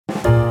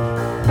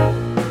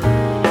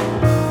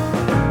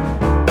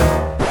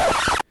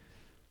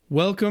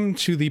Welcome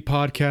to the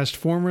podcast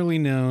formerly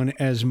known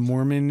as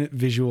Mormon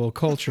Visual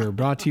Culture,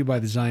 brought to you by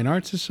the Zion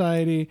Art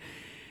Society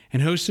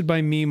and hosted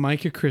by me,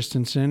 Micah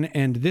Christensen,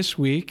 and this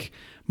week,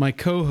 my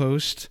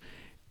co-host,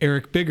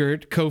 Eric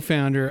Biggert,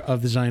 co-founder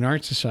of the Zion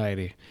Art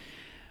Society.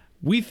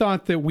 We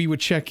thought that we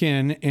would check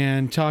in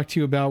and talk to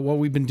you about what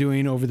we've been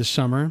doing over the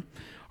summer,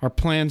 our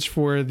plans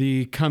for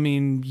the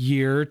coming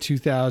year,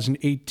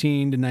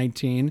 2018 to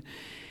 19,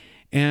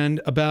 and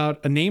about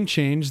a name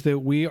change that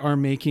we are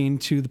making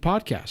to the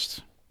podcast.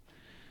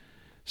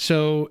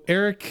 So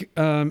Eric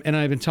and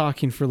I have been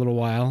talking for a little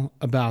while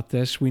about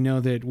this. We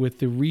know that with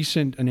the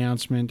recent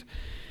announcement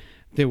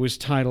that was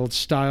titled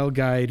Style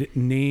Guide,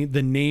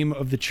 the Name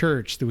of the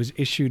Church, that was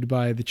issued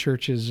by the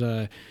church's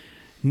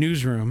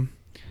newsroom,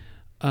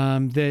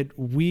 that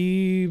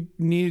we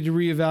needed to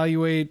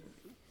reevaluate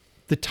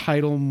the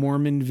title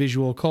Mormon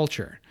Visual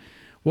Culture.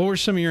 What were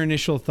some of your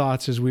initial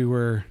thoughts as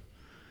that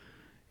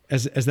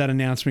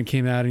announcement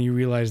came out and you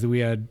realized that we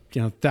had,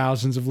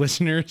 thousands of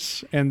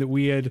listeners and that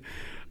we had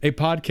a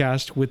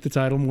podcast with the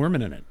title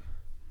Mormon in it?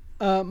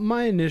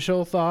 My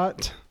initial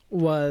thought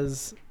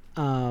was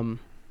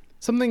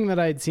something that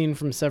I'd seen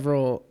from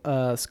several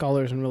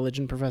scholars and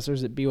religion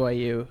professors at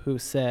BYU who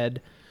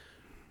said,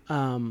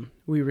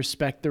 we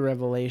respect the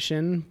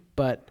revelation,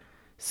 but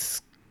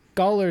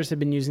scholars have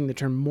been using the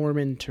term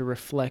Mormon to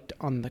reflect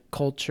on the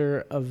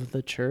culture of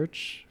the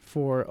church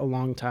for a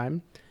long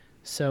time.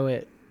 So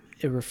it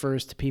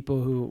refers to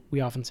people who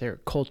we often say are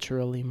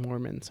culturally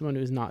Mormon, someone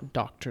who's not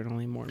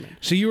doctrinally Mormon.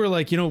 So you were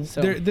like,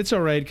 that's all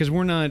right, because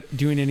we're not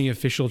doing any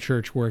official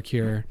church work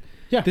here.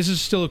 Yeah. This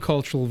is still a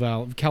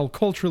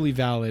culturally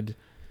valid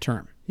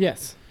term.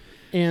 Yes.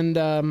 And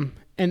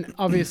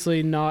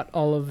obviously not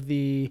all of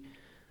the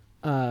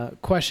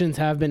questions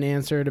have been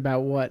answered about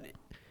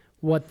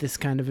what this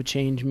kind of a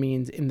change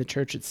means in the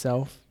church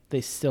itself.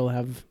 They still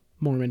have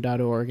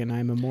Mormon.org and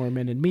I'm a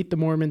Mormon and Meet the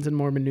Mormons and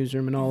Mormon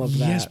Newsroom and all of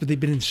that. Yes, but they've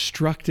been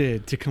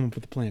instructed to come up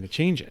with a plan to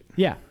change it.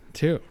 Yeah.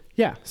 Too.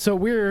 Yeah. So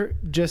we're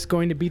just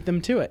going to beat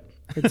them to it,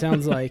 it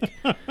sounds like.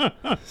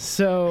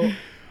 So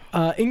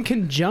in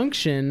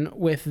conjunction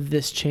with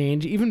this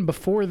change, even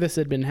before this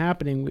had been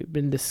happening, we've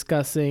been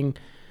discussing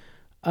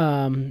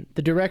the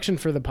direction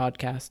for the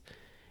podcast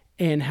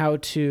and how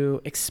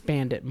to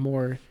expand it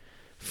more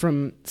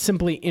from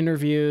simply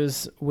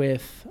interviews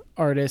with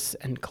artists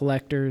and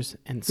collectors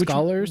and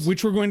scholars.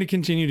 Which we're going to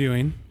continue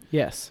doing.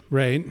 Yes.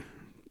 Right.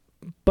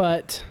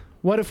 But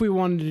what if we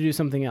wanted to do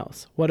something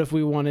else? What if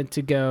we wanted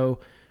to go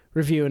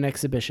review an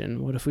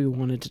exhibition? What if we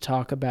wanted to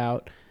talk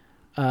about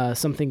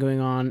something going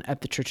on at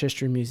the Church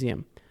History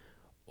Museum?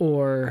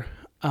 Or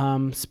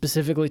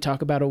specifically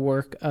talk about a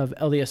work of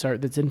LDS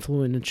art that's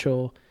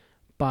influential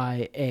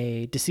by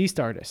a deceased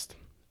artist?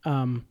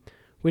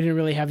 We didn't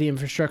really have the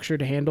infrastructure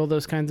to handle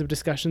those kinds of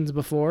discussions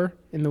before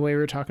in the way we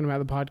were talking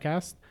about the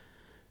podcast.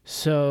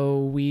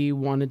 So we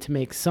wanted to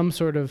make some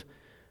sort of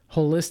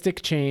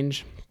holistic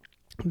change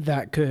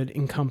that could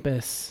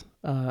encompass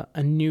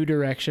a new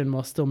direction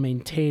while still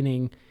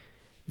maintaining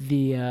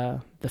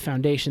the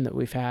foundation that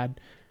we've had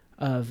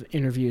of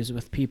interviews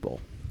with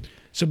people.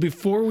 So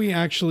before we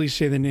actually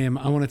say the name,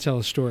 I want to tell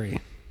a story.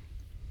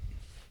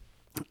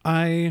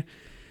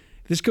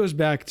 This goes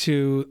back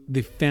to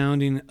the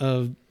founding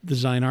of the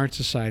Zion Art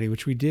Society,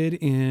 which we did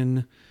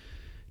in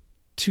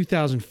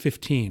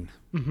 2015,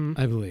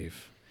 I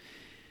believe.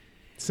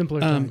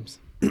 Simpler times.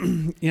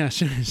 Yeah,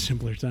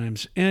 simpler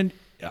times. And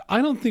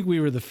I don't think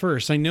we were the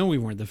first. I know we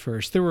weren't the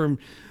first.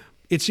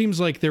 It seems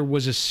like there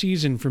was a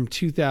season from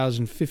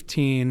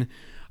 2015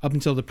 up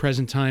until the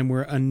present time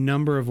where a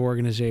number of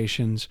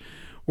organizations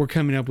were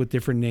coming up with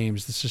different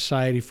names. The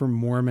Society for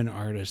Mormon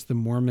Artists, the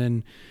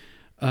Mormon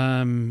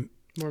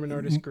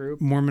Artist Group.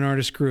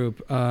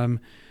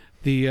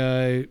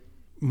 The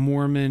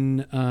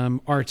Mormon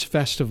Arts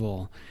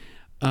Festival,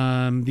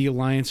 the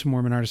Alliance of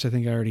Mormon Artists, I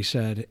think I already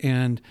said.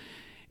 And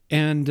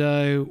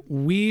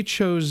we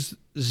chose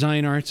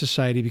Zion Art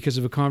Society because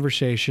of a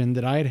conversation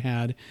that I had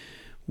had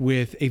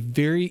with a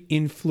very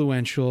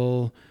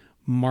influential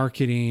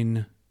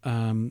marketing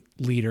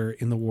leader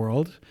in the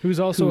world. Who's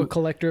also a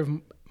collector of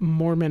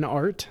Mormon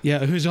art.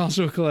 Yeah, who's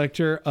also a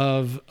collector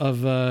of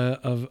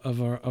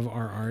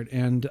our art.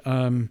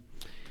 And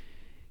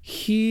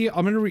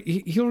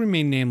he'll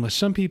remain nameless.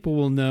 Some people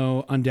will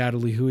know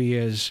undoubtedly who he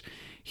is.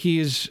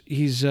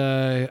 He's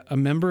a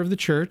member of the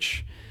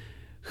church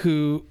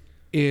who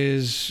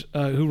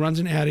runs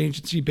an ad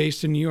agency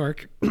based in New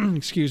York,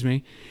 excuse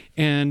me,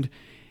 and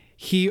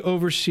he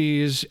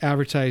oversees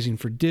advertising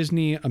for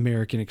Disney,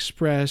 American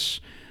Express,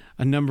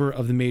 a number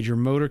of the major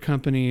motor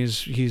companies.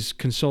 He's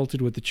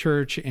consulted with the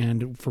church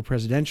and for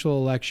presidential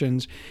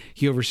elections.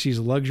 He oversees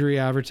luxury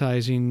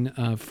advertising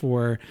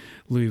for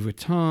Louis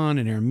Vuitton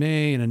and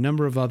Hermès and a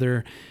number of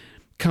other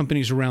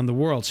companies around the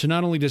world. So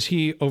not only does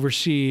he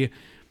oversee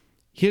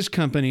his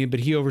company,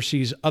 but he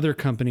oversees other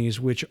companies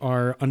which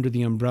are under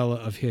the umbrella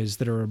of his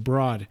that are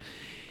abroad.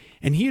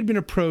 And he had been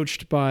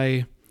approached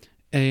by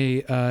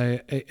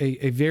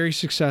a very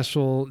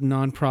successful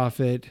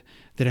nonprofit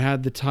that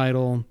had the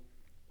title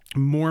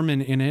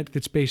Mormon in it,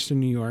 that's based in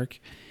New York.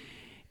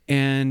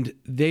 And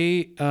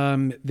they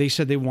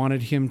said they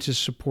wanted him to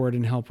support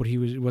and help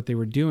what they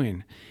were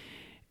doing.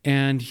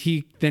 And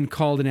he then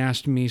called and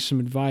asked me some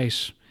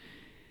advice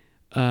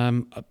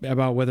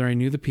about whether I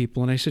knew the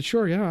people. And I said,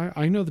 sure, yeah,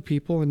 I know the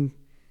people, and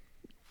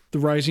the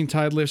rising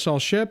tide lifts all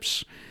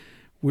ships.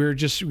 We're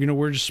just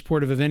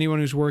supportive of anyone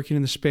who's working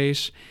in the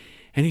space.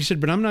 And he said,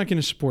 but I'm not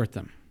going to support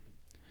them.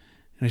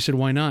 And I said,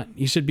 why not?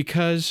 He said,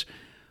 because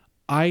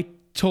I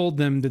told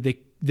them that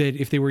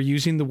if they were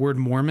using the word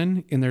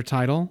Mormon in their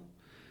title,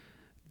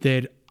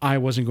 that I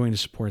wasn't going to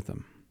support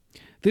them.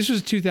 This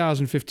was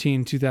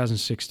 2015,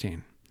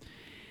 2016.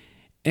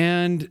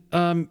 And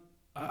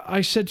I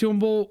said to him,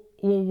 well,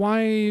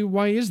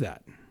 why is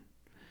that?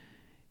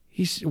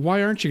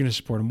 Why aren't you going to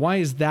support him? Why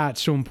is that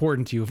so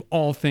important to you of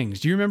all things?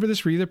 Do you remember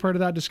this? Were you part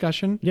of that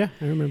discussion? Yeah,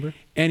 I remember.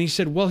 And he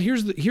said, well,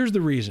 here's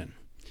the reason.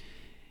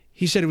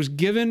 He said it was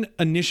given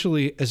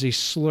initially as a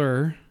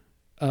slur.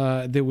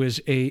 There was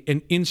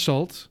an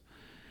insult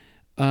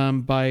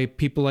by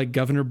people like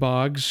Governor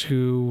Boggs,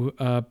 who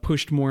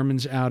pushed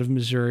Mormons out of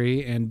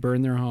Missouri and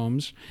burned their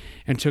homes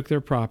and took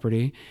their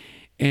property.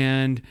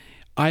 And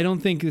I don't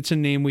think it's a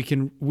name we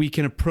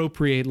can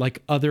appropriate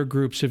like other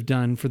groups have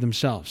done for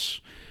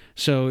themselves.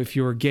 So if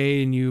you're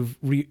gay and you've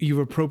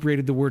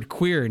appropriated the word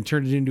queer and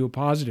turned it into a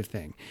positive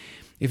thing,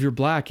 if you're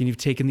black and you've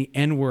taken the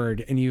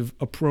N-word and you've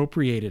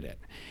appropriated it,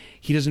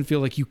 he doesn't feel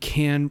like you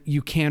can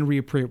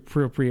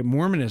reappropriate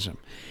Mormonism.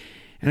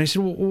 And I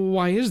said, well,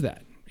 why is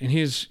that? And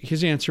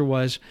his answer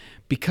was,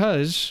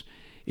 because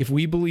if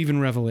we believe in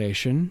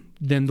Revelation,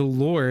 then the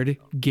Lord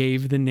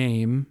gave the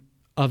name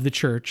of the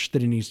church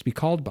that it needs to be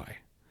called by.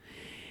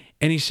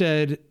 And he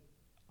said,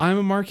 I'm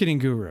a marketing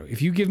guru.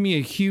 If you give me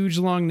a huge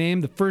long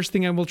name, the first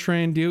thing I will try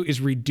and do is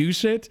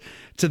reduce it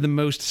to the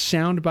most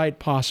soundbite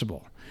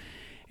possible.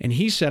 And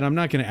he said, I'm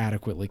not going to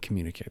adequately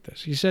communicate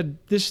this. He said,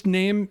 this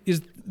name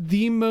is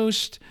the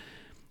most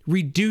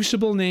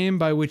reducible name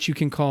by which you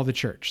can call the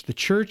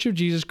Church of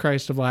Jesus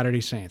Christ of Latter-day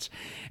Saints.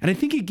 And I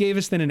think he gave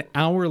us then an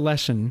hour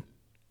lesson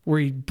where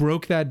he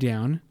broke that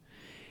down.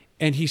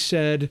 And he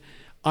said,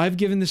 I've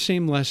given the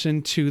same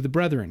lesson to the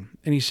brethren.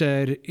 And he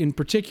said, in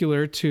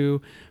particular,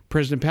 to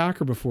President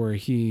Packer before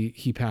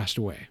he passed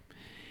away.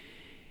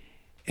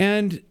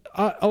 And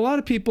a lot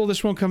of people,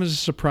 this won't come as a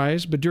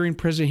surprise, but during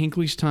President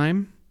Hinckley's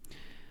time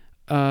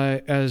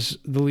as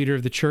the leader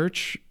of the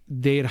church,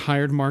 they had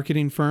hired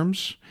marketing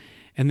firms,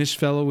 and this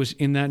fellow was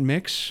in that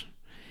mix.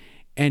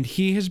 And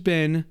he has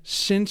been,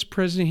 since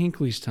President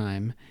Hinckley's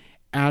time,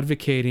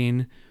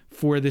 advocating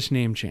for this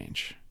name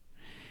change.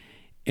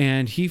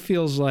 And he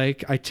feels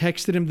like, I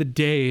texted him the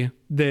day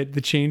that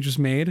the change was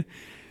made,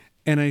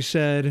 and I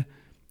said,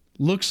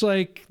 looks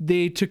like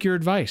they took your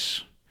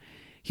advice.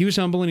 He was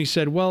humble and he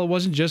said, well, it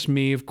wasn't just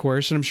me, of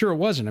course. And I'm sure it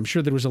wasn't. I'm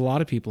sure there was a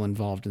lot of people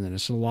involved in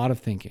this, a lot of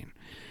thinking.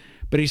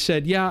 But he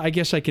said, yeah, I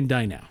guess I can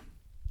die now.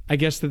 I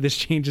guess that this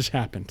change has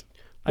happened.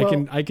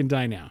 Well, I can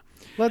die now.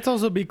 Let's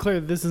also be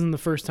clear that this isn't the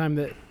first time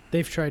that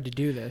they've tried to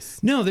do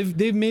this. No,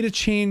 they've made a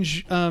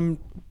change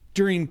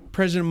during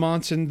President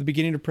Monson, the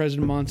beginning of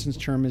President Monson's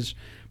term as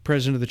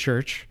president of the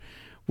church,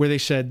 where they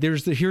said,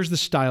 here's the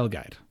style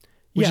guide,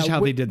 which is how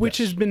they did this. Which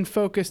has been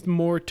focused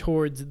more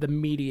towards the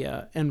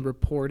media and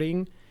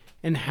reporting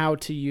and how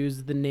to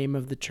use the name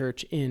of the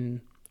church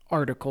in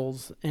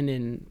articles and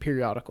in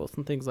periodicals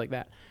and things like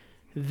that.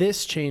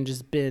 This change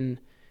has been,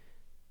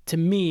 to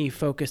me,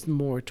 focused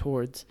more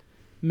towards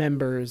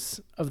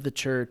members of the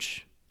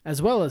church,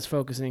 as well as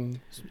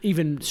focusing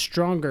even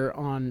stronger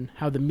on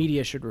how the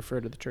media should refer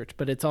to the church.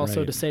 But it's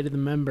also to say to the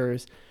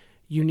members,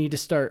 you need to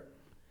start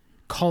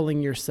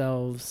calling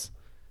yourselves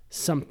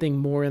something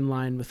more in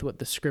line with what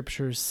the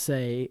scriptures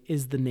say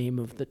is the name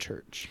of the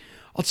church.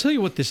 I'll tell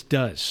you what this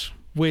does,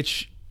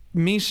 which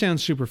may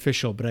sound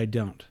superficial, but I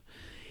don't.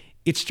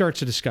 It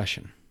starts a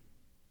discussion.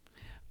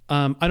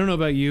 I don't know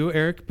about you,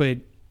 Eric, but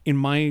in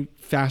my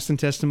fast and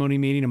testimony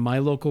meeting in my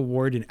local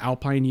ward in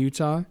Alpine,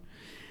 Utah,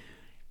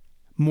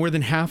 more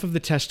than half of the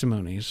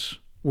testimonies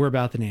were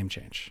about the name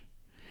change.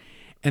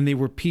 And they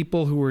were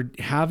people who were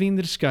having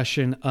the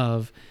discussion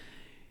of,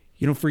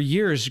 for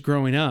years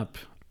growing up,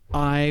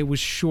 I was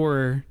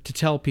sure to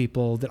tell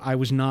people that I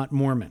was not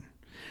Mormon.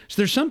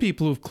 So there's some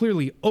people who have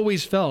clearly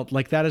always felt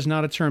like that is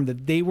not a term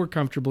that they were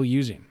comfortable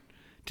using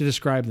to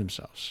describe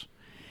themselves.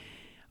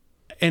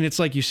 And it's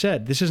like you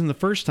said, this isn't the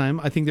first time.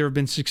 I think there have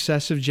been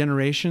successive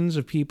generations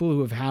of people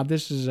who have had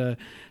this as a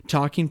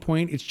talking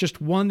point. It's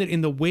just one that in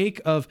the wake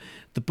of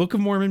the Book of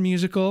Mormon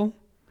musical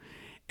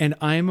and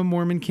I Am a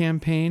Mormon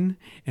campaign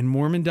and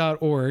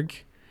Mormon.org,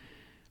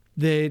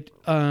 that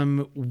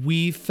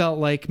we felt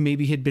like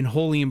maybe had been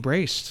wholly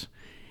embraced,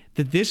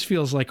 that this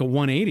feels like a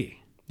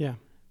 180. Yeah.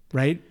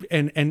 Right?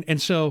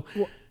 And so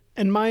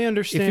and my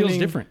understanding, it feels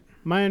different.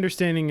 My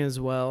understanding as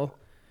well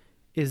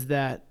is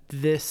that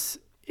this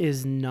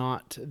is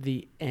not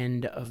the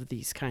end of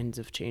these kinds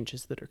of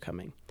changes that are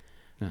coming.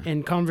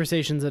 And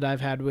conversations that I've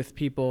had with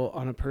people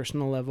on a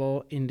personal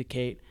level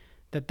indicate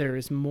that there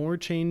is more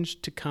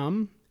change to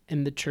come,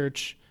 and the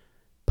church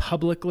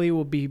publicly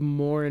will be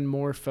more and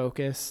more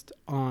focused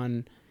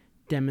on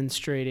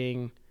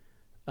demonstrating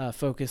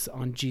focus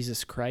on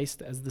Jesus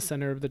Christ as the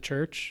center of the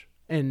church.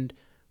 And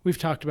we've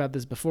talked about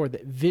this before,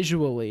 that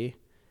visually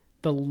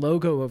the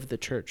logo of the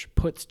church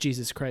puts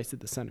Jesus Christ at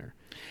the center.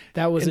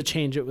 That was a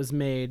change that was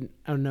made,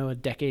 I don't know, a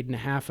decade and a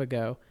half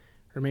ago,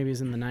 or maybe it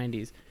was in the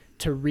 90s,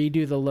 to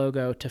redo the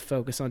logo to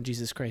focus on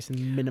Jesus Christ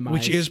and minimize,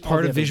 which is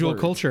part of visual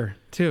culture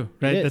too,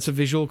 right? That's a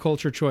visual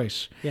culture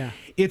choice. Yeah.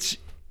 It's,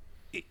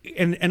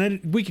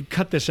 we could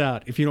cut this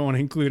out if you don't want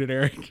to include it,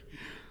 Eric,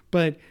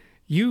 but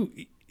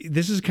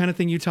this is the kind of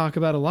thing you talk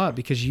about a lot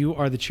because you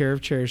are the chair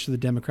of chairs for the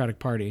Democratic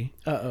Party.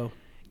 Uh-oh.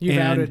 You've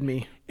outed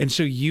me. And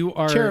so you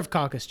are chair of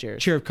caucus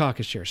chairs. Chair of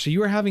caucus chairs. So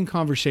you are having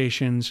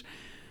conversations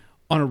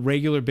on a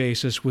regular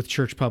basis with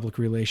church public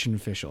relation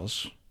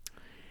officials.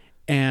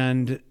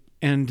 And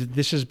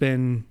this is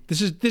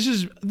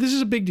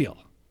a big deal.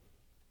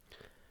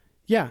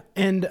 Yeah.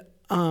 And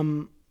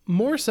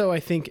more so, I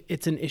think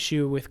it's an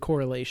issue with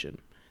correlation.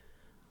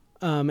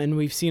 And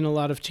we've seen a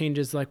lot of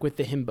changes like with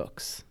the hymn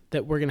books,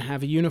 that we're going to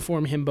have a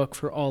uniform hymn book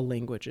for all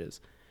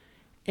languages.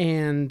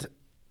 And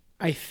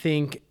I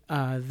think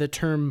the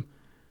term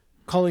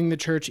calling the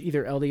church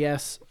either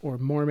LDS or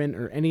Mormon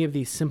or any of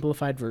these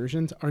simplified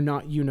versions are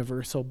not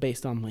universal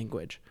based on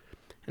language.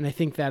 And I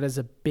think that is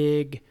a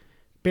big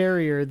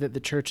barrier that the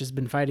church has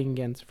been fighting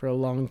against for a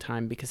long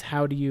time, because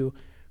how do you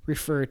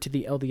refer to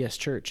the LDS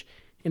church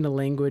in a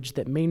language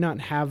that may not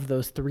have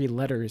those 3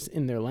 letters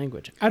in their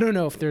language? I don't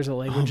know if there's a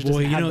language that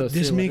doesn't have those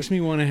 3 this makes letters.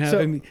 me want to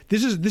have,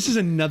 this is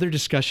another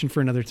discussion for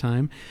another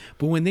time,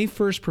 but when they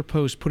first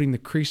proposed putting the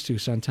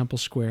Christus on Temple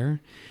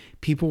Square,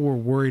 people were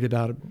worried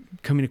about it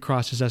coming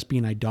across as us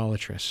being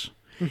idolatrous.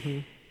 Mm-hmm.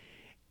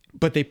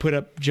 But they put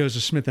up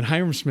Joseph Smith and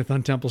Hiram Smith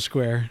on Temple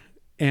Square,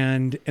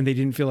 and they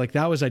didn't feel like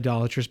that was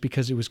idolatrous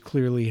because it was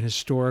clearly an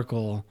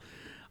historical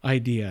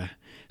idea.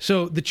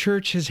 So the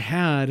church is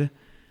evolving.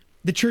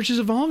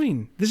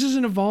 This is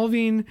an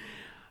evolving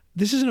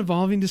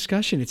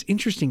discussion. It's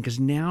interesting because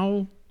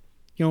now,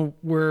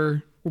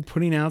 we're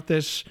putting out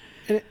this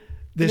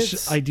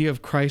idea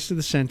of Christ at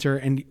the center,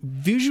 and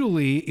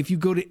visually, if you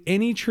go to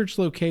any church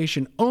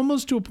location,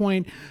 almost to a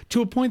point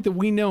that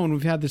we know, and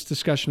we've had this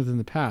discussion with in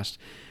the past,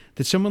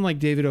 that someone like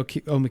David O.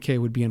 McKay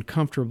would be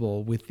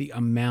uncomfortable with the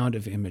amount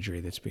of imagery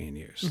that's being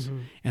used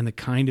and the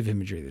kind of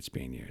imagery that's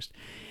being used.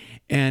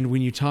 And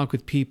when you talk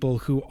with people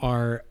who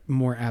are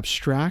more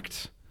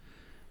abstract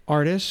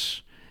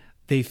artists,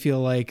 they feel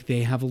like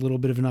they have a little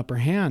bit of an upper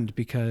hand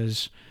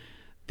because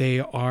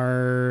they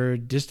are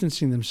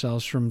distancing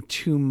themselves from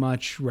too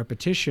much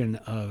repetition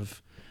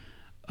of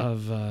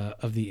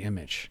the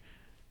image.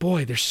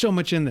 Boy, there's so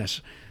much in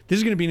this. This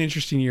is going to be an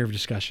interesting year of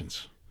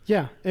discussions.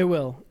 Yeah, it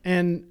will.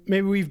 And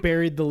maybe we've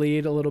buried the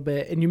lead a little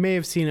bit, and you may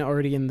have seen it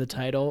already in the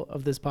title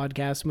of this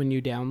podcast when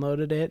you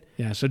downloaded it.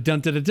 Yeah, so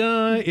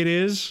dun-da-da-da, it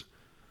is.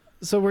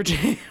 So we're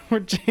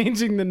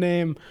changing the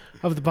name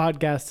of the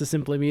podcast to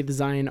simply be the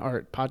Zion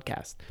Art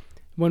Podcast.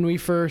 When we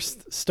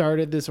first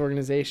started this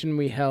organization,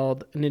 we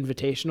held an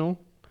invitational.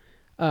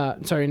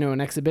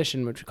 An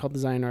exhibition, which we called the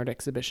Zion Art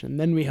Exhibition.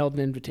 Then we held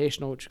an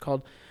invitational, which we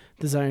called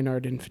the Zion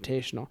Art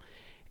Invitational.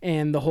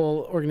 And the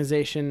whole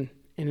organization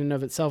in and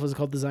of itself is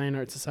called the Zion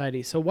Art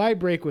Society. So why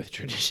break with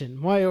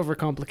tradition? Why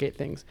overcomplicate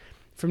things?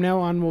 From now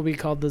on, we'll be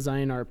called the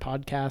Zion Art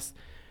Podcast.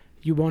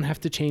 You won't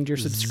have to change your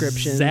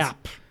subscriptions.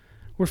 Zap.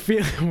 We're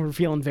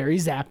feeling very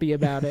zappy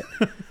about it.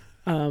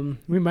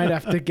 We might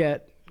have to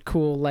get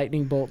cool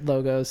lightning bolt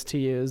logos to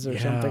use or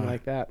something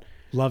like that.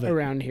 Love it.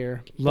 Around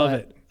here. Love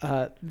it.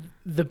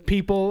 The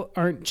people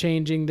aren't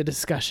changing. The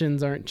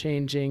discussions aren't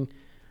changing.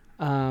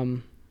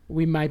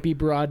 We might be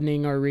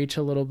broadening our reach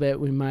a little bit.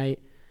 We might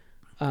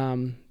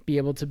be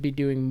able to be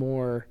doing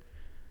more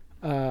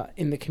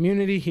in the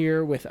community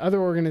here with other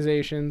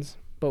organizations,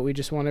 but we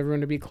just want everyone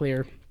to be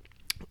clear.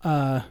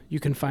 You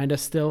can find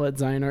us still at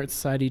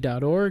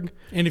zionartsociety.org.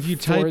 And if you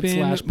type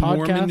in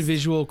Mormon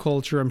Visual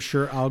Culture, I'm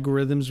sure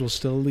algorithms will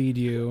still lead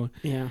you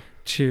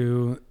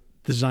to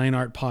the Zion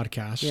Art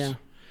Podcast. Yeah.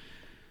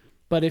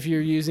 But if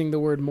you're using the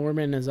word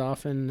Mormon as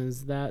often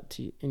as that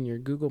in your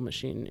Google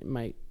machine, it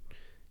might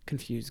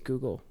confuse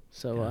Google.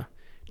 So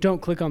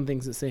don't click on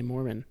things that say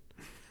Mormon.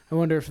 I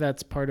wonder if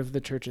that's part of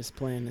the church's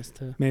plan, is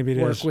to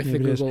work with the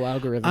Google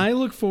algorithm. I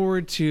look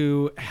forward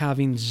to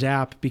having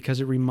Zap because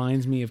it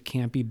reminds me of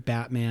campy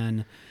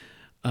Batman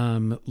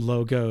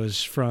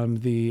logos from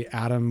the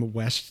Adam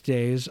West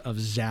days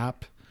of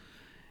Zap.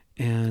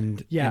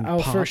 And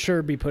I'll for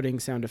sure be putting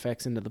sound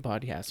effects into the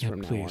podcast from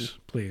now on.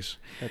 Please.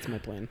 That's my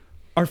plan.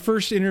 Our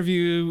first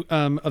interview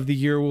of the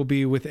year will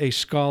be with a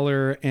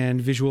scholar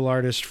and visual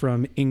artist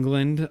from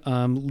England,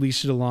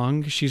 Lisa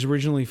DeLong. She's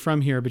originally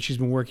from here, but she's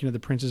been working at the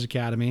Prince's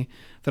Academy.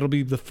 That'll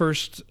be the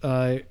first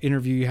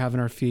interview you have in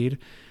our feed.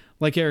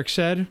 Like Eric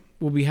said,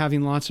 we'll be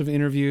having lots of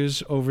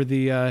interviews over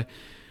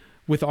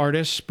with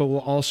artists, but we'll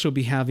also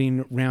be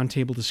having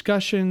roundtable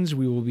discussions.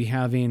 We will be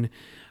having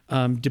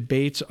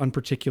debates on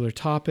particular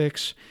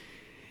topics,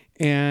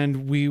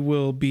 and we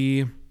will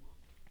be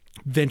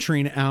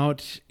venturing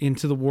out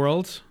into the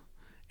world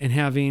and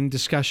having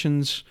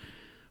discussions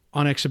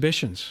on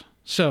exhibitions.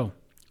 So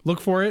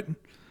look for it.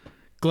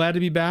 Glad to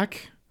be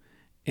back.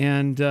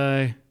 And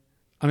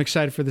I'm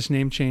excited for this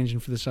name change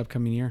and for this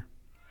upcoming year.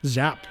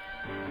 Zap.